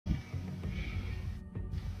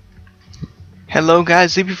Hello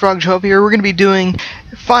guys, ZeepyFrogJob here. We're going to be doing,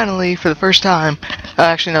 finally, for the first time,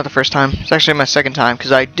 actually not the first time, it's actually my second time,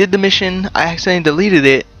 because I did the mission, I accidentally deleted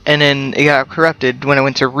it, and then it got corrupted when I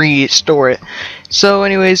went to restore it. So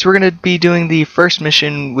anyways, we're going to be doing the first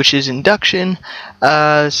mission, which is Induction.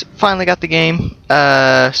 Finally got the game,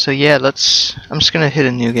 so yeah, I'm just going to hit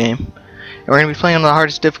a new game. And we're going to be playing on the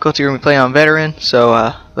hardest difficulty, we're going to be playing on Veteran,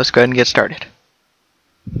 so let's go ahead and get started.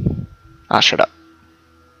 Ah, shut up.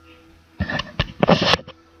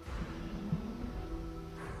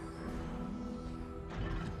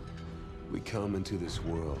 We come into this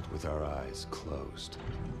world with our eyes closed,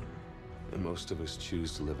 and most of us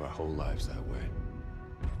choose to live our whole lives that way.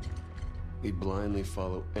 We blindly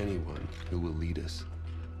follow anyone who will lead us,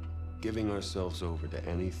 giving ourselves over to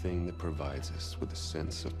anything that provides us with a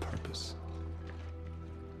sense of purpose.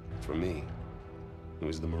 For me, it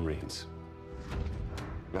was the Marines.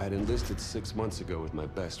 I had enlisted 6 months ago with my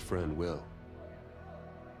best friend, Will.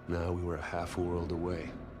 Now we were a half a world away,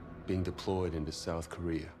 being deployed into South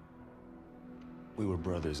Korea. We were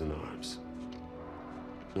brothers in arms.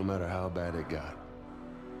 No matter how bad it got,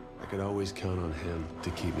 I could always count on him to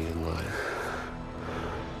keep me in line.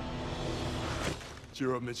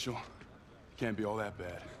 Cheer up, Mitchell. Can't be all that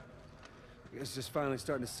bad. I guess it's just finally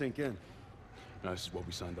starting to sink in. No, this is what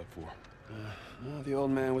we signed up for. Well, the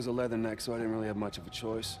old man was a leatherneck, so I didn't really have much of a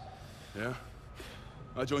choice. Yeah?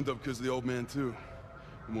 I joined up because of the old man, too.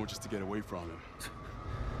 More just to get away from him.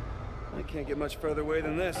 I can't get much further away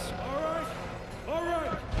than this. All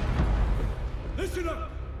right! Listen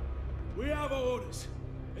up! We have our orders.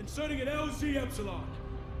 Inserting an LZ Epsilon.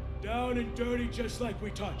 Down and dirty just like we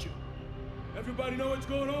taught you. Everybody know what's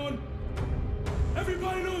going on?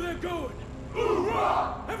 Everybody know they're going!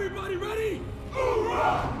 Hoorah! Everybody ready?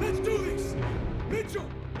 Hoorah! Let's do this! Mitchell,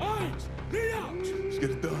 Hines, lead out! Let's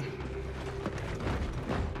get it done.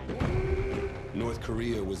 North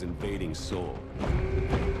Korea was invading Seoul.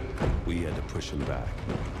 We had to push him back.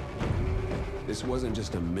 This wasn't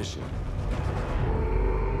just a mission.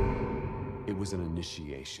 It was an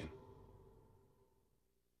initiation.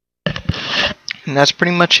 And that's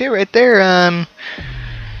pretty much it right there.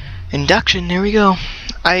 Induction, there we go.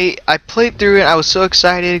 I played through it, I was so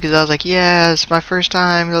excited because I was like, yeah, it's my first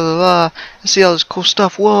time, blah blah blah. I see all this cool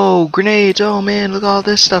stuff, whoa, grenades, oh man, look at all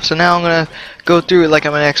this stuff. So now I'm gonna go through it like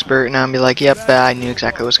I'm an expert and I'm be like, yep, I knew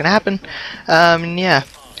exactly what's gonna happen. Yeah.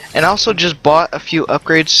 And I also just bought a few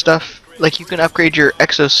upgrade stuff. Like you can upgrade your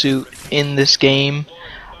exosuit in this game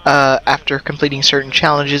after completing certain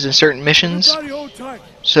challenges and certain missions.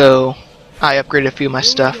 So I upgraded a few of my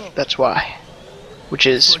stuff, that's why. Which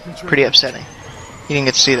is pretty upsetting. You didn't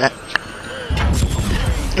get to see that.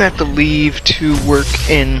 I have to leave to work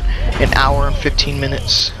in an hour and 15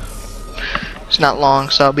 minutes. It's not long,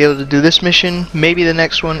 so I'll be able to do this mission, maybe the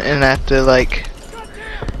next one, and I have to like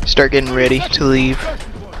start getting ready to leave.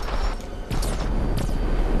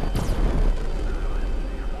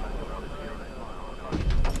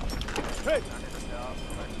 Hey!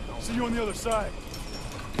 See you on the other side.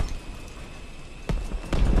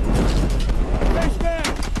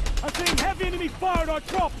 I'm seeing heavy enemy fire on our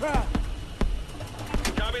drop path!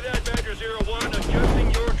 Copy that, Badger 01,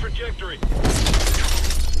 adjusting your trajectory.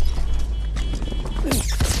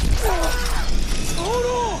 Hold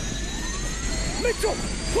on! Mitchell,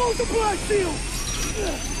 close the blast shield!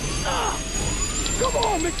 Come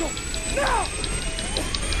on, Mitchell! Now!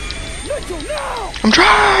 Mitchell, now! I'm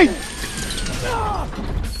trying!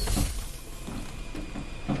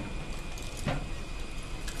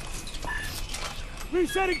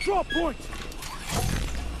 Resetting drop point!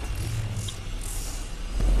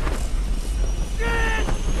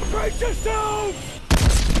 Brace yourselves!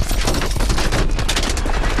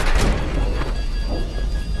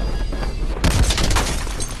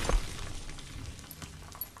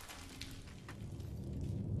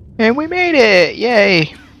 And we made it!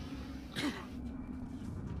 Yay!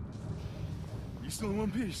 You still in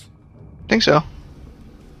one piece? Think so.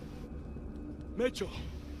 Mitchell,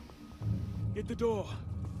 get the door.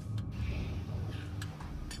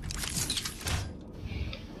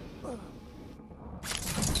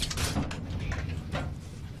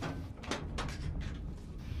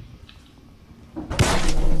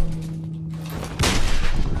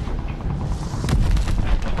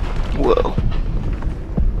 Whoa.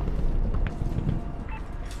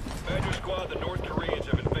 Badger Squad, the North Koreans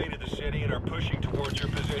have invaded the city and are pushing towards your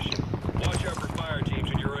position. Watch out for fire teams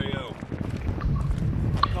in your AO.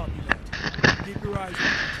 Copy that. Keep your eyes open.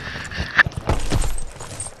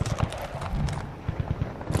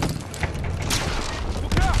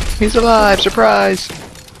 He's alive, surprise!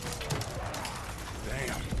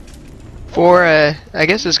 Damn. For I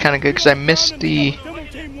guess it's kind of good because I missed the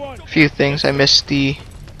few things. I missed the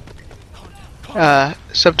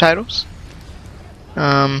subtitles.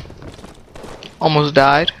 Almost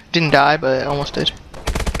died. Didn't die, but almost did.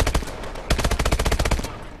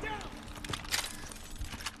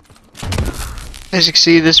 As you can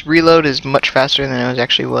see, this reload is much faster than it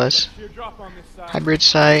actually was. Hybrid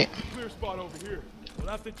sight. Clear spot over here. We'll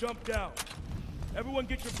have to jump down. Everyone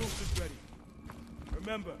get your boosters ready.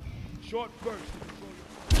 Remember, short burst to control your...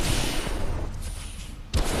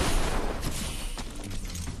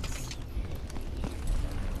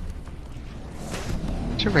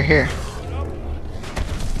 It's over here.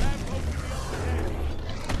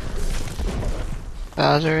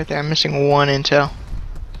 Bowser right there. I'm missing one intel.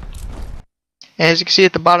 And as you can see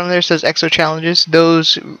at the bottom there, it says exo challenges.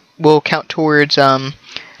 Those will count towards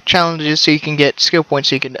challenges, so you can get skill points,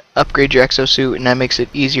 so you can upgrade your exosuit, and that makes it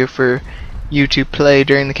easier for you to play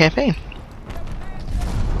during the campaign.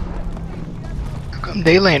 How come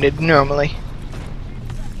they landed normally?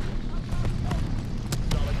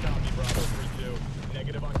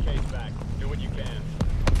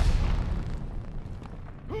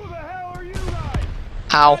 Who the hell are you guys?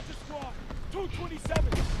 Ow. 227.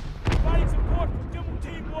 Providing support for Dibble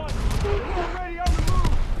Team 1. Already on the move.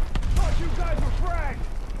 Thought you guys were fragged.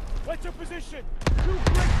 What's your position? 2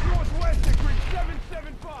 bricks northwest at grid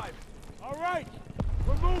 775. All right,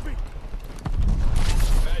 we're moving.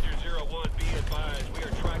 Badger 01, be advised. We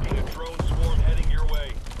are tracking a drone swarm heading your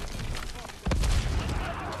way.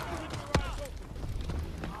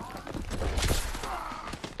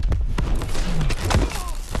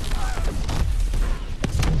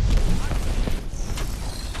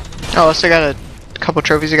 Oh, so I got a couple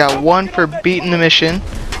trophies. I got one for beating the mission,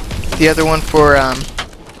 the other one for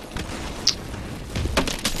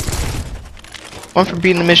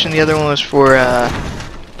the other one was for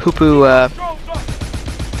poo-poo. I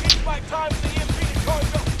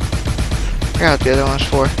forgot what the other one was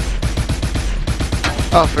for.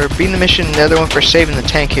 Oh, for beating the mission, and the other one for saving the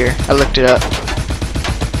tank here. I looked it up.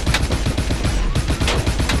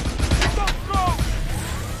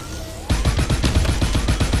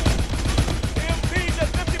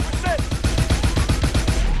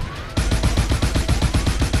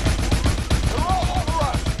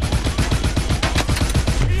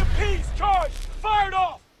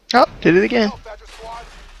 Oh, did it again.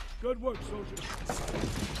 Good work, soldier.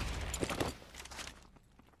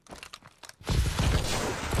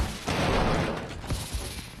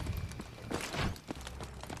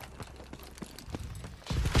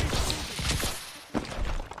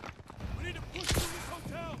 We need to push through this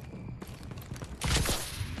hotel.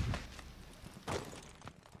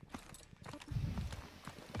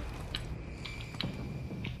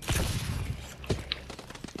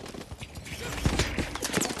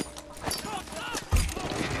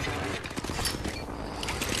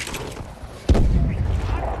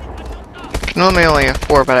 Normally only have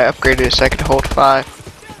 4, but I upgraded it so I could hold 5.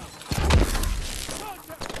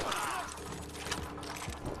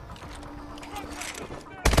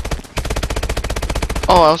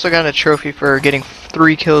 Oh, I also got a trophy for getting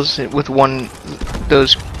 3 kills with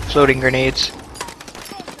those floating grenades.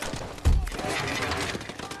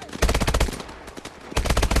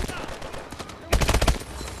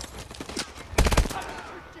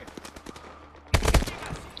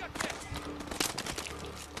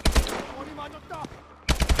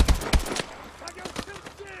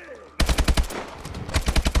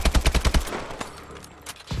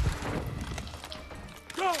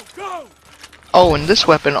 Oh, and this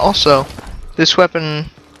weapon also. This weapon.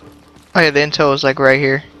 Oh yeah, the intel is like right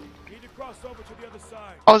here.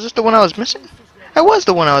 Oh, is this the one I was missing? That was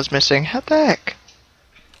the one I was missing. How the heck?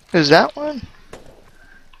 Is that one?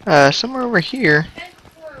 Somewhere over here.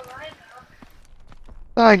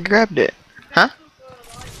 Oh, I grabbed it. Huh?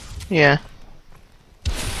 Yeah.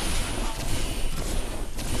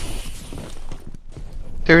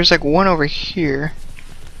 There's like one over here.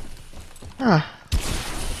 Huh.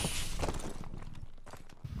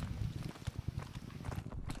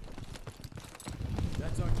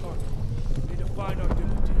 That's our target. We need to find our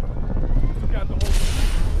Dibble team. Took out the whole team.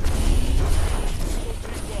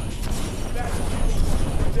 That's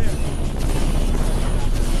right there.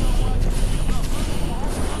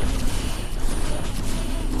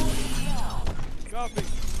 Copy.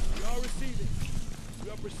 We are receiving. We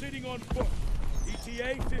are proceeding on foot.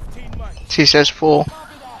 ETA 15 miles. He says full.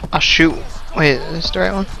 I'll shoot. Wait, is this the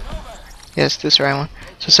right one? Yes, this is the right one.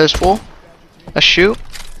 So it says full. A shoot.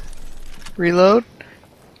 Reload.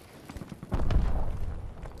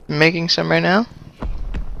 I'm making some right now.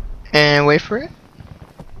 And wait for it.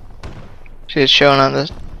 See, it's showing on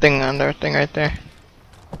the thing on their thing right there.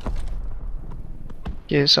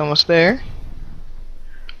 It's almost there.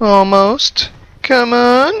 Almost. Come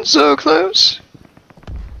on, so close.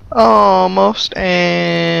 Almost,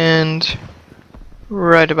 and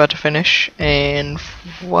right about to finish, and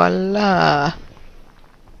voila.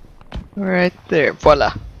 Right there,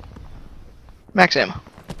 voila. Max ammo.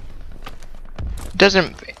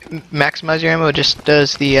 Doesn't maximize your ammo, it just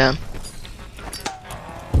does the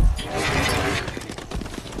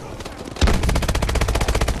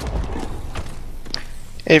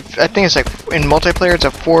I think it's like in multiplayer, it's a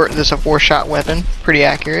 4-shot weapon, pretty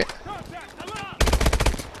accurate.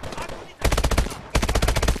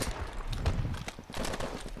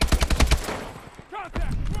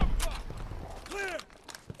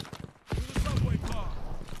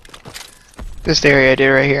 This area I did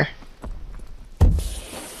right here.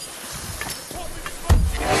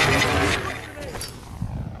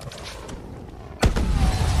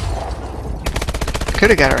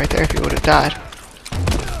 Could have got it right there if he would have died.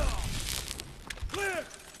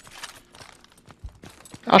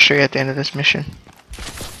 I'll show you at the end of this mission.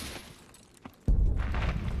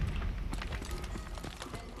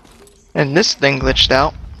 And this thing glitched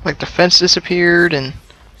out. Like the fence disappeared and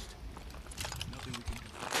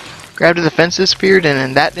grabbed the fence disappeared and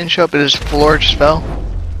then that didn't show up, but his floor just fell.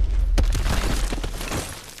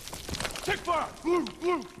 Take fire! Blue!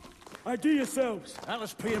 Blue! ID yourselves!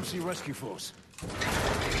 Atlas PMC Rescue Force.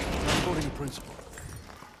 Reporting the principal.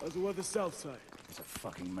 How's the weather south side? It's a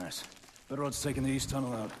fucking mess. Better odds taking the east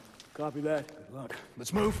tunnel out. Copy that. Good luck.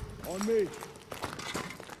 Let's move. On me.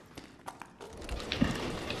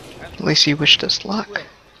 At least he wished us luck.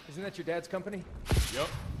 Isn't that your dad's company? Yep.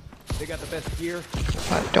 They got the best gear.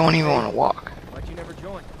 I don't even want to walk. Why'd you never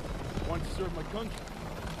join? Wanted to serve my country.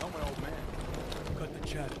 Tell my old man. Cut the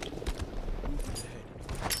chatter. Move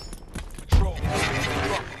ahead. Patrol.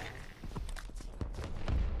 Drop.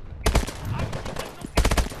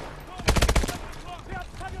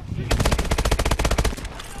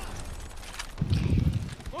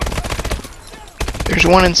 There's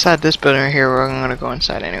one inside this building right here where I'm gonna go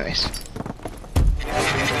inside anyways.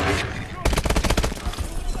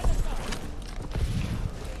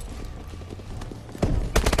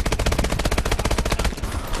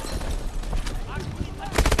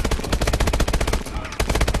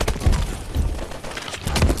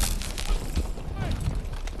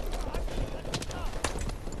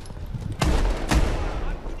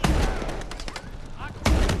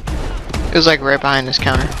 It was like right behind this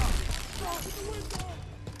counter.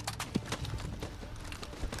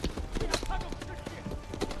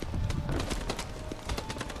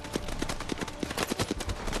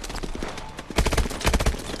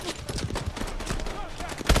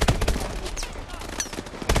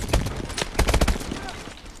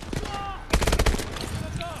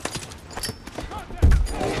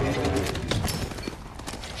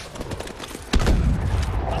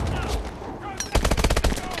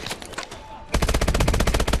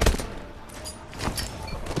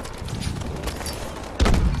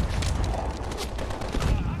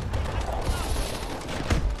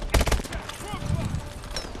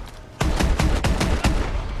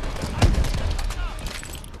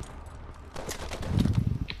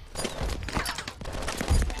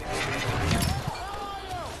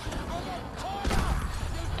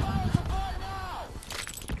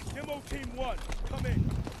 Team 1, come in.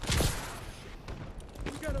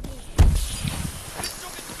 We gotta move.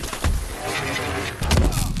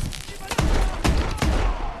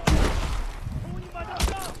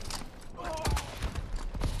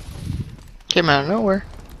 Came out of nowhere.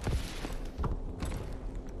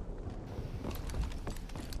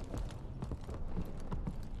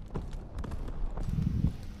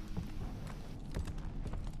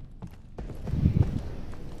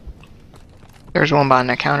 There's one behind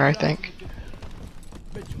that counter, I think.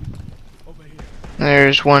 And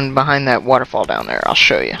there's one behind that waterfall down there. I'll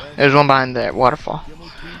show you. There's one behind that waterfall.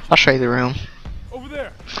 I'll show you the room. Over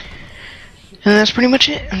there. And that's pretty much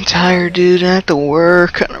it. I'm tired, dude. I have to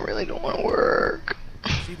work. I really don't want to work.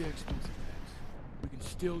 See the explosive bags. We can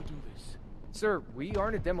still do this. Sir, we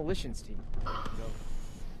aren't a demolitions team. No,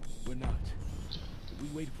 we're not. We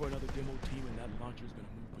wait for another demo team and that launcher's gonna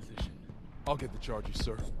move position. I'll get the charges,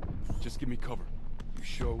 sir. Just give me cover. You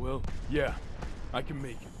sure will? Yeah, I can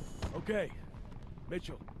make it. Okay.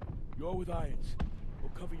 Mitchell, you're with Irons.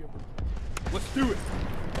 We'll cover your movement. Let's do it!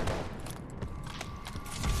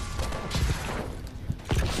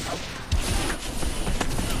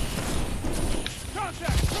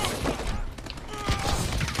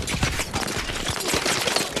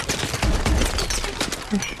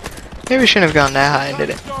 Maybe we shouldn't have gone that high, did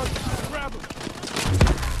it? Grab him.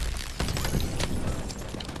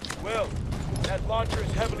 launcher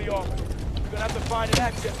is heavily armored. You're gonna have to find an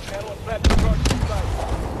access panel and plant the charge inside.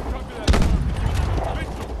 Copy that, sir.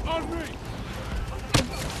 Mitchell, on me!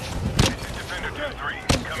 This is Defender 2-3,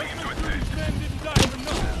 coming in to assist. These men didn't die for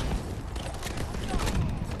nothing.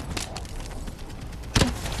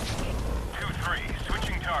 2-3,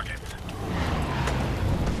 switching targets.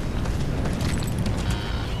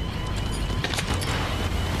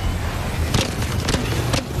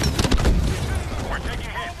 We're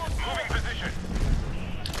taking hits. Moving position.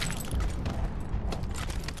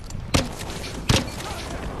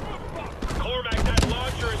 Cormac, that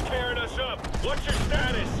launcher is tearing us up. What's your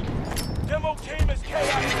status? Demo team is KIA.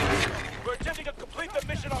 We're attempting to complete the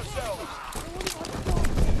mission ourselves.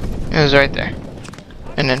 It was right there.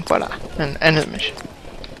 And then voila. And end of the mission.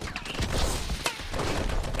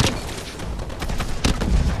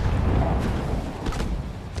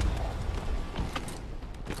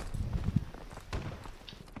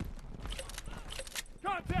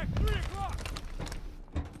 Contact 3 o'clock.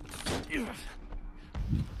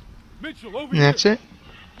 Mitchell, over And here. that's it.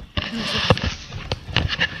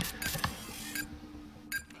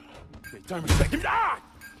 Okay, time a second. Ah!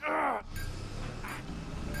 Ah!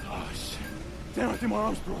 Oh, shit. Damn, I think my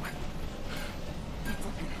arm's broke. That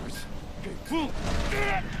fucking hurts. Okay, pull.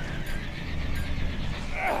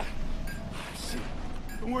 Shit.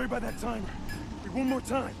 Don't worry about that timer. Wait, one more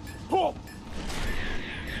time. Pull!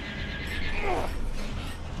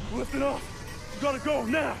 We're lifting off. You gotta go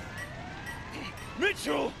now.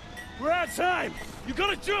 Mitchell! We're out of time! You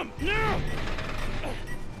gotta jump now!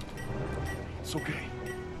 It's okay.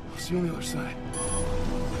 I'll see you on the other side.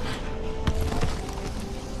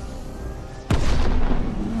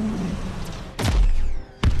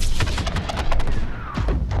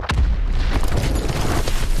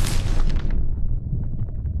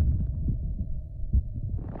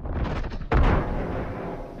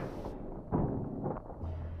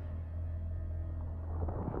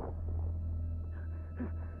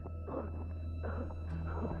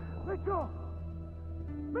 Mitchell!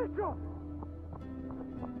 Mitchell!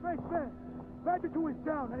 Hey, Ben! Badger 2 is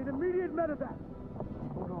down. I need immediate medevac.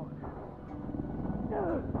 Hold on.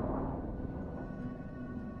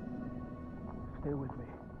 Stay with me.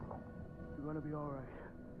 You're gonna be alright.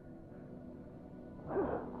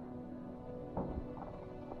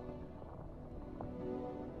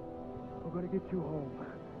 We're gonna get you home.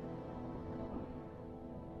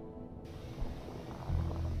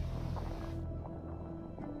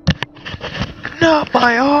 Not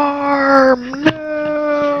my arm!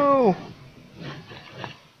 No!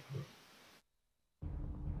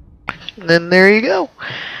 And then there you go.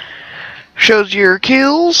 Shows your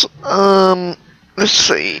kills. Let's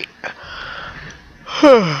see.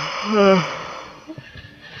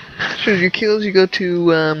 Shows your kills. You go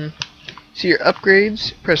to see your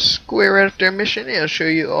upgrades. Press square right after a mission. It'll show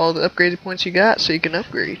you all the upgrade points you got, so you can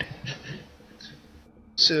upgrade.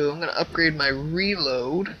 So I'm gonna upgrade my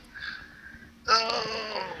reload.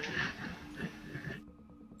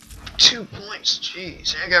 2 points,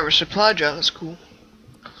 jeez. I got a resupply job, that's cool.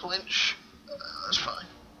 Flinch, that's fine.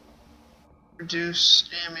 Reduce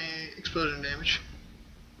damage, explosion damage.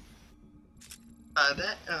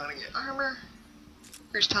 That, I'm gonna get armor.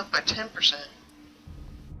 Increase health by 10%.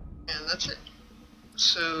 And that's it.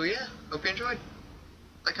 So yeah, hope you enjoyed.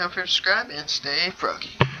 Like, comment, subscribe, and stay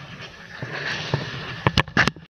froggy.